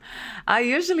 I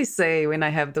usually say when I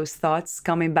have those thoughts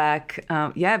coming back,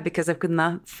 because I could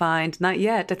not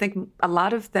yet. I think a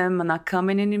lot of them are not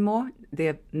coming anymore.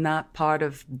 They're not part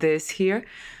of this here,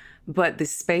 but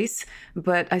this space.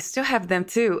 But I still have them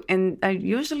too. And I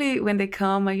usually, when they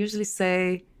come, I usually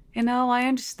say, I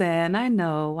understand. I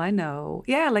know.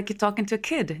 Yeah, like you're talking to a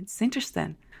kid. It's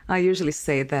interesting. I usually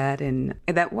say that, and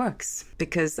that works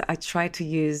because I try to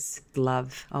use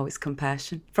love, always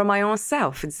compassion, for my own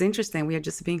self. It's interesting. We are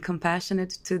just being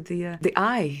compassionate to the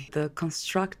I, the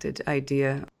constructed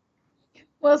idea.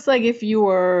 Well, it's like if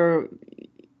your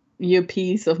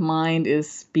peace of mind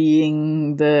is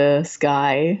being the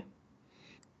sky,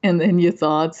 and then your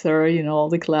thoughts are, all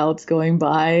the clouds going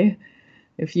by.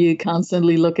 If you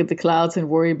constantly look at the clouds and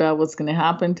worry about what's going to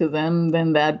happen to them,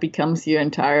 then that becomes your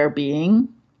entire being.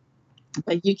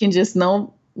 But you can just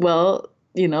know, well,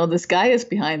 the sky is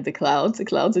behind the clouds. The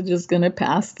clouds are just going to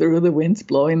pass through, the wind's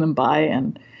blowing them by.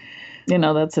 And,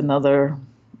 that's another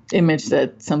image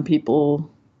that some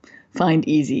people find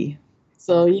easy.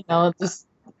 So, just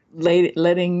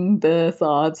letting the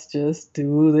thoughts just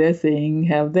do their thing,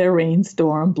 have their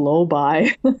rainstorm blow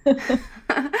by.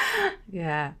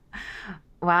 Yeah.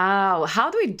 Wow. How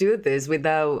do we do this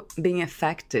without being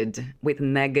affected with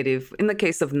negative, in the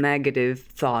case of negative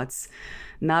thoughts,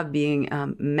 not being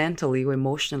mentally or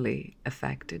emotionally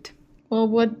affected? Well,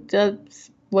 what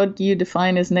do you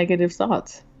define as negative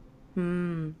thoughts?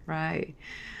 Right.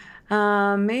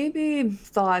 Maybe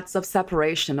thoughts of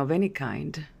separation of any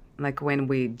kind, like when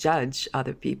we judge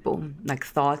other people, like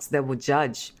thoughts that will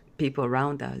judge people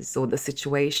around us or the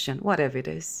situation, whatever it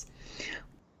is.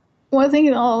 Well, I think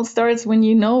it all starts when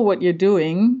you know what you're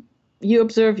doing. You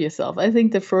observe yourself. I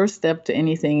think the first step to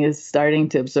anything is starting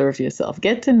to observe yourself.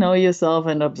 Get to know yourself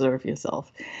and observe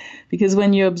yourself. Because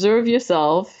when you observe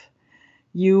yourself,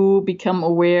 you become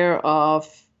aware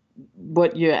of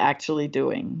what you're actually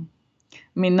doing. I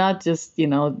mean, not just,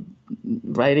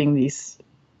 writing this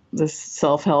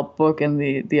self-help book and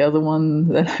the other one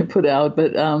that I put out,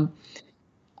 but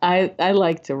I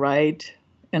like to write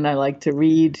and I like to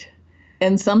read.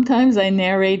 And sometimes I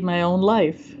narrate my own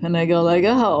life and I go like,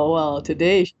 oh, well,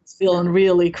 today she's feeling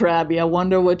really crabby. I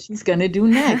wonder what she's going to do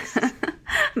next.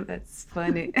 That's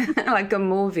funny. Like a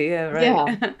movie, yeah, right?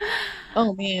 Yeah.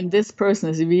 Oh man, this person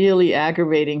is really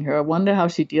aggravating her. I wonder how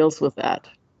she deals with that.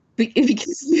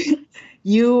 Because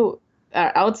you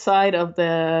are outside of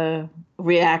the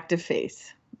reactive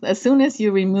phase. As soon as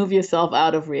you remove yourself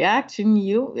out of reaction,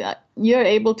 you're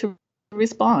able to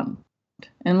respond.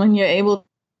 And when you're able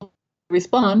to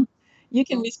respond, you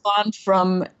can respond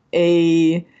from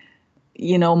a,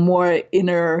 more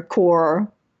inner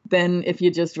core than if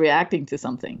you're just reacting to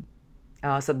something.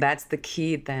 Oh, so that's the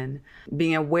key then.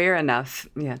 Being aware enough,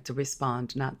 to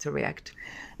respond, not to react.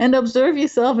 And observe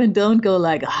yourself and don't go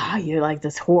like, you're like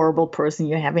this horrible person.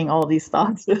 You're having all these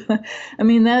thoughts. I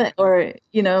mean, that, or,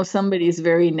 somebody's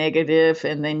very negative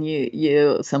and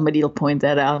then somebody will point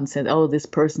that out and say, oh, this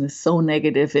person is so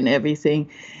negative in everything.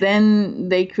 Then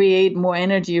they create more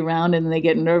energy around it and they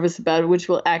get nervous about it, which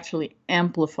will actually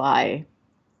amplify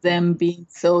them being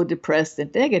so depressed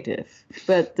and negative.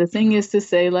 But the thing is to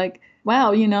say like,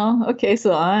 wow, okay,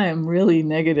 so I'm really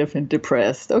negative and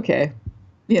depressed. Okay,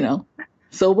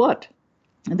 so what?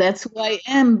 That's who I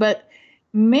am. But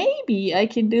maybe I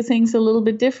can do things a little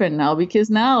bit different now because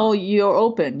now you're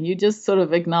open. You just sort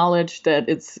of acknowledge that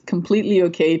it's completely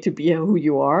okay to be who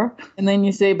you are. And then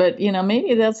you say, but,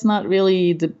 maybe that's not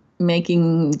really the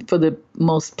making for the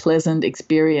most pleasant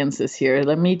experiences here.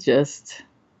 Let me just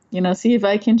see if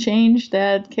I can change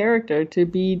that character to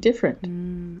be different.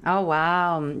 Oh,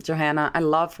 wow. Johanna, I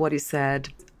love what you said.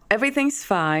 Everything's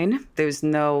fine. There's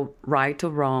no right or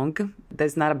wrong.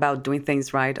 There's not about doing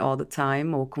things right all the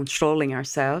time or controlling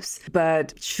ourselves,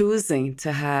 but choosing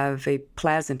to have a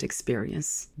pleasant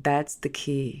experience. That's the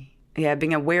key. Yeah,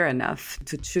 being aware enough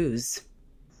to choose.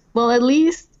 Well, at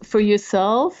least for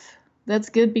yourself, that's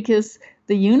good because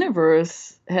the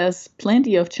universe has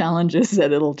plenty of challenges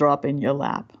that it'll drop in your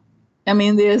lap. I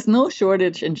mean, there's no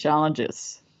shortage in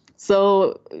challenges.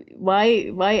 So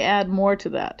why add more to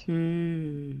that?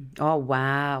 Oh,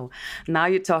 wow. Now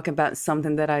you're talking about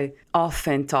something that I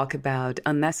often talk about,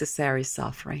 unnecessary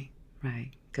suffering, right?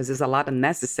 Because there's a lot of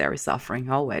necessary suffering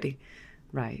already,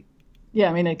 right? Yeah,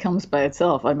 I mean, it comes by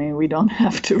itself. I mean, we don't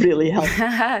have to really help.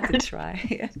 That's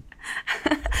right.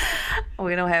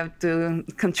 We don't have to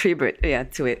contribute,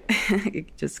 to it.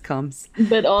 It just comes.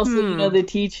 But also, the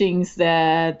teachings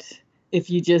that if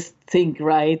you just think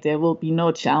right, there will be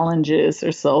no challenges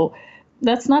or so.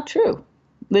 That's not true.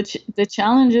 The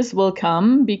challenges will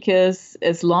come because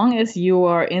as long as you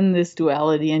are in this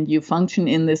duality and you function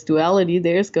in this duality,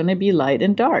 there's going to be light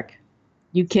and dark.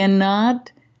 You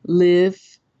cannot live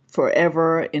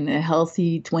forever in a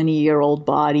healthy 20-year-old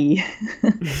body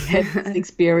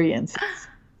experience.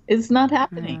 It's not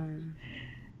happening.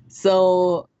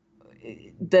 So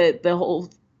the whole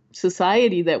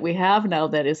society that we have now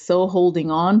that is so holding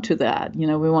on to that, we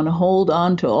want to hold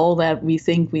on to all that we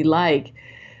think we like,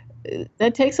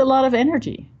 that takes a lot of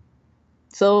energy.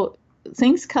 So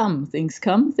things come, things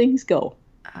go.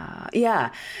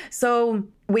 So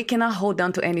we cannot hold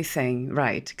on to anything,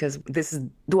 right? Because this is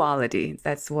duality.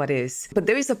 That's what is. But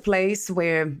there is a place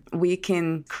where we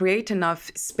can create enough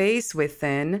space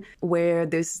within where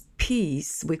there's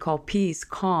peace, we call peace,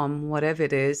 calm, whatever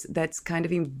it is, that's kind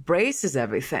of embraces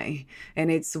everything. And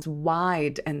it's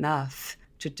wide enough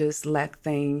to just let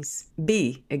things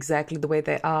be exactly the way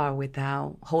they are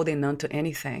without holding on to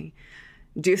anything.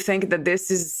 Do you think that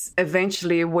this is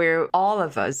eventually where all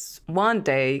of us, one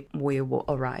day, we will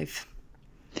arrive?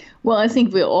 Well, I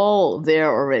think we're all there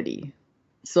already.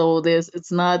 So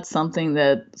it's not something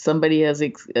that somebody has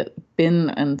been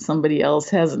and somebody else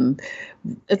hasn't.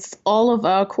 It's all of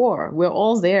our core. We're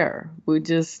all there. We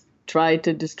just try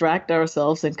to distract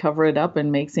ourselves and cover it up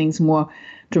and make things more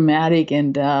dramatic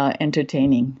and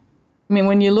entertaining. I mean,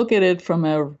 when you look at it from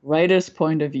a writer's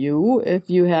point of view, if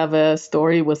you have a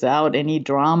story without any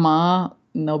drama,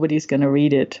 nobody's going to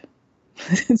read it.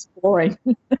 It's boring.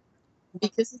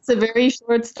 Because it's a very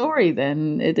short story,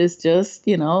 then it is just,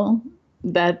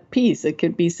 that piece. It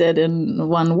could be said in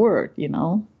one word,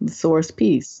 the source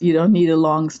piece. You don't need a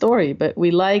long story, but we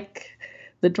like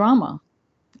the drama.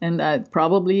 And I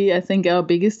think our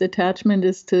biggest attachment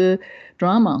is to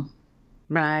drama.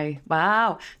 Right.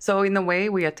 Wow. So in a way,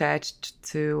 we attached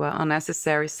to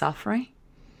unnecessary suffering?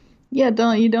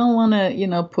 Yeah, you don't want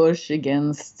to, push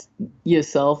against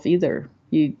yourself either.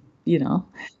 You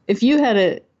if you had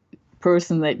a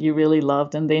person that you really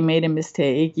loved and they made a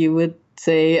mistake, you would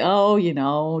say,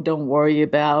 oh, don't worry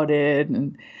about it.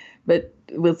 But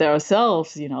with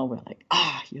ourselves, we're like,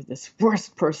 you're this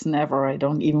worst person ever. I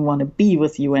don't even want to be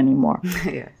with you anymore.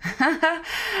 Yeah.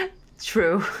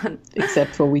 True.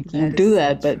 Except for we can't That do is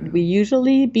that. so But true. we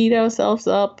usually beat ourselves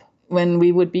up when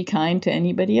we would be kind to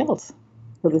anybody else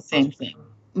for the same thing.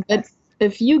 But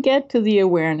if you get to the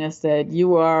awareness that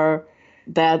you are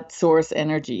that source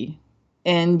energy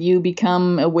and you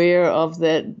become aware of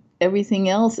that everything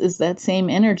else is that same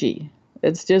energy.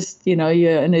 It's just,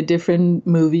 you're in a different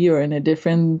movie or in a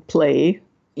different play.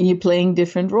 You're playing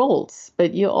different roles,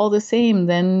 but you're all the same.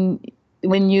 Then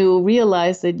when you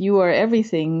realize that you are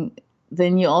everything,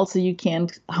 then you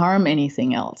can't harm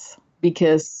anything else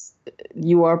because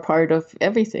you are part of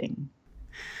everything.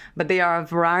 But there are a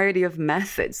variety of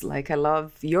methods. Like I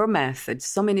love your method.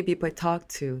 So many people I talk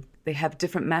to, they have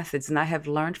different methods, and I have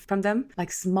learned from them,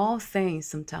 like small things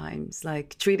sometimes,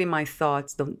 like treating my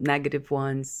thoughts, the negative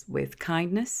ones, with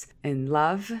kindness and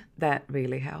love. That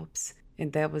really helps.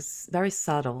 And that was very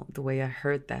subtle, the way I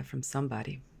heard that from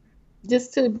somebody.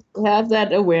 Just to have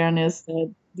that awareness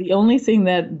that the only thing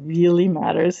that really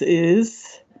matters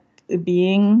is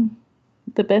being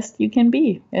the best you can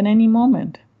be at any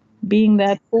moment. Being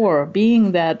that core,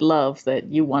 being that love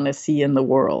that you want to see in the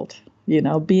world,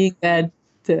 being that,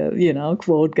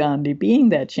 quote Gandhi, being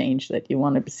that change that you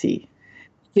want to see.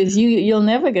 Because you're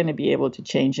never going to be able to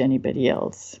change anybody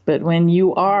else. But when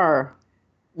you are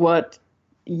what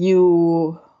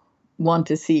you want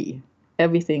to see,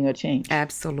 everything will change.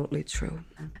 Absolutely true.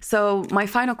 So my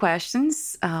final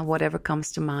questions, whatever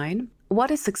comes to mind. What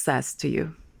is success to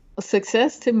you?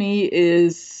 Success to me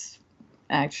is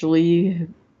actually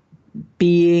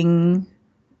being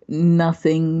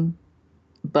nothing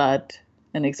but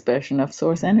an expression of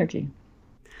source energy.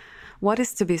 What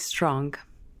is to be strong?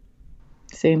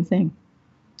 Same thing.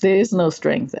 There is no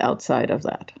strength outside of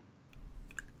that.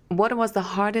 What was the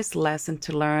hardest lesson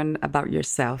to learn about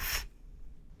yourself?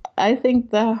 I think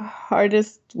the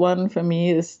hardest one for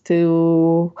me is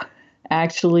to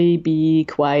actually be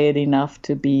quiet enough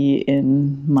to be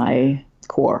in my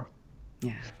core.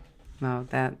 Yeah. Well,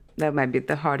 that might be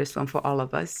the hardest one for all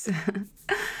of us.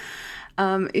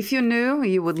 If you knew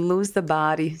you would lose the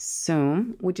body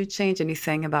soon, would you change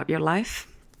anything about your life?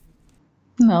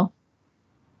 No.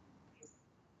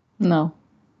 No.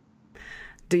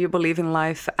 Do you believe in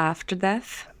life after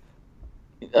death?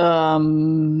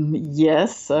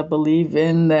 Yes, I believe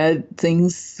in that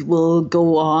things will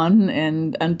go on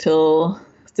and until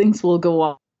things will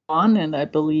go on, and I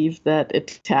believe that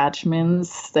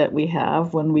attachments that we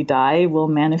have when we die will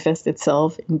manifest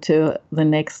itself into the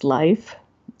next life.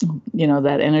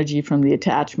 That energy from the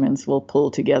attachments will pull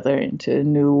together into a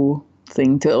new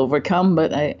thing to overcome.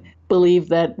 But I believe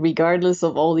that regardless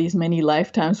of all these many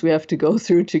lifetimes we have to go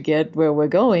through to get where we're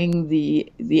going, the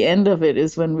end of it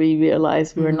is when we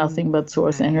realize we're nothing but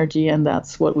source energy, and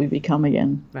that's what we become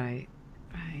again. Right.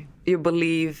 You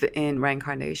believe in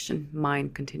reincarnation,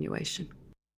 mind continuation.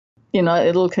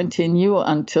 It'll continue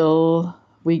until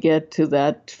we get to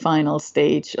that final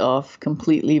stage of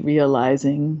completely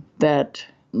realizing that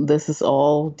this is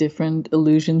all different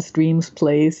illusions, dreams,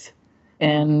 plays,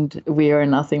 and we are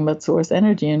nothing but source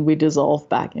energy, and we dissolve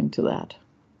back into that.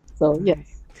 So,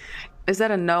 yes. Is that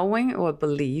a knowing or a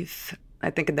belief?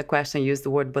 I think in the question used the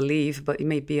word believe, but it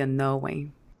may be a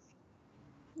knowing.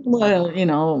 Well,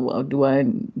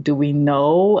 do we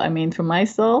know? I mean, for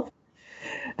myself,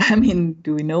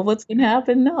 do we know what's going to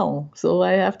happen? No. So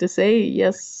I have to say,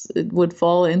 yes, it would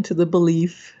fall into the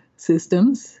belief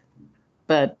systems.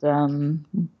 But,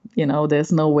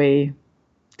 there's no way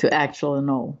to actually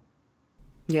know.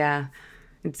 Yeah.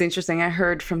 It's interesting. I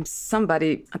heard from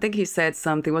somebody, I think he said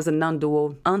something, it was a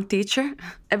non-dual teacher.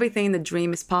 Everything in the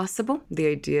dream is possible. The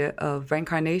idea of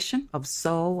reincarnation, of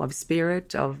soul, of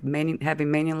spirit, of having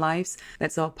many lives,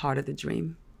 that's all part of the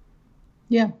dream.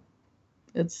 Yeah.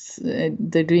 It's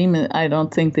the dream. I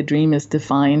don't think the dream is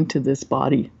defined to this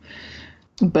body,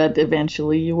 but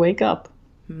eventually you wake up.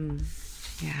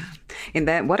 Yeah.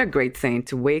 And what a great thing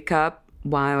to wake up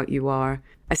while you are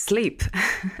asleep.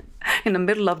 In the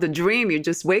middle of the dream, you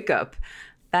just wake up.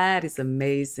 That is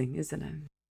amazing, isn't it?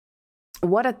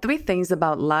 What are 3 things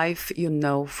about life you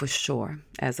know for sure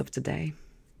as of today?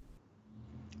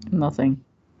 Nothing.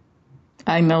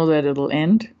 I know that it'll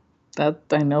end. That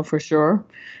I know for sure.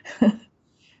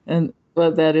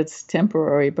 But that it's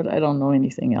temporary, but I don't know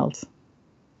anything else.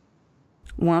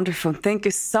 Wonderful. Thank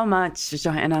you so much,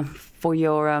 Johanna, for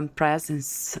your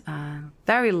presence.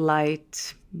 Very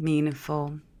light,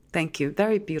 meaningful. Thank you.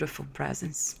 Very beautiful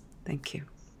presence. Thank you.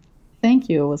 Thank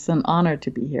you. It was an honor to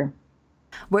be here.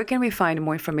 Where can we find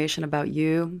more information about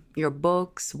you, your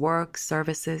books, work,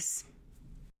 services?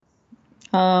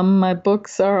 My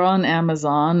books are on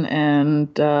Amazon,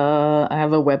 and I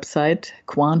have a website,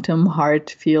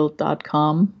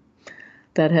 quantumheartfield.com.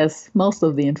 that has most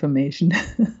of the information.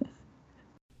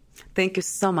 Thank you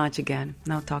so much again.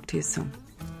 And I'll talk to you soon.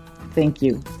 Thank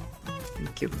you.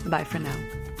 Thank you. Bye for now.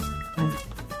 Bye.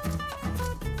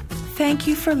 Thank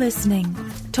you for listening.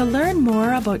 To learn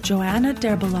more about Joanna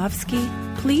Derbolovsky,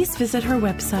 please visit her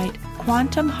website,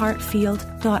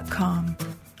 quantumheartfield.com.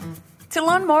 To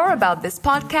learn more about this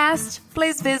podcast,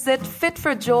 please visit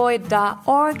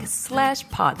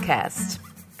fitforjoy.org/podcast.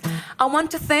 I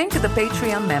want to thank the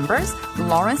Patreon members,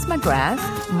 Lawrence McGrath,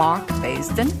 Mark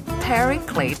Basden, Perry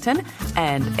Clayton,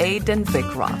 and Aidan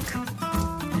Bickrock.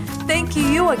 Thank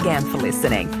you again for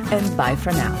listening, and bye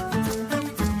for now.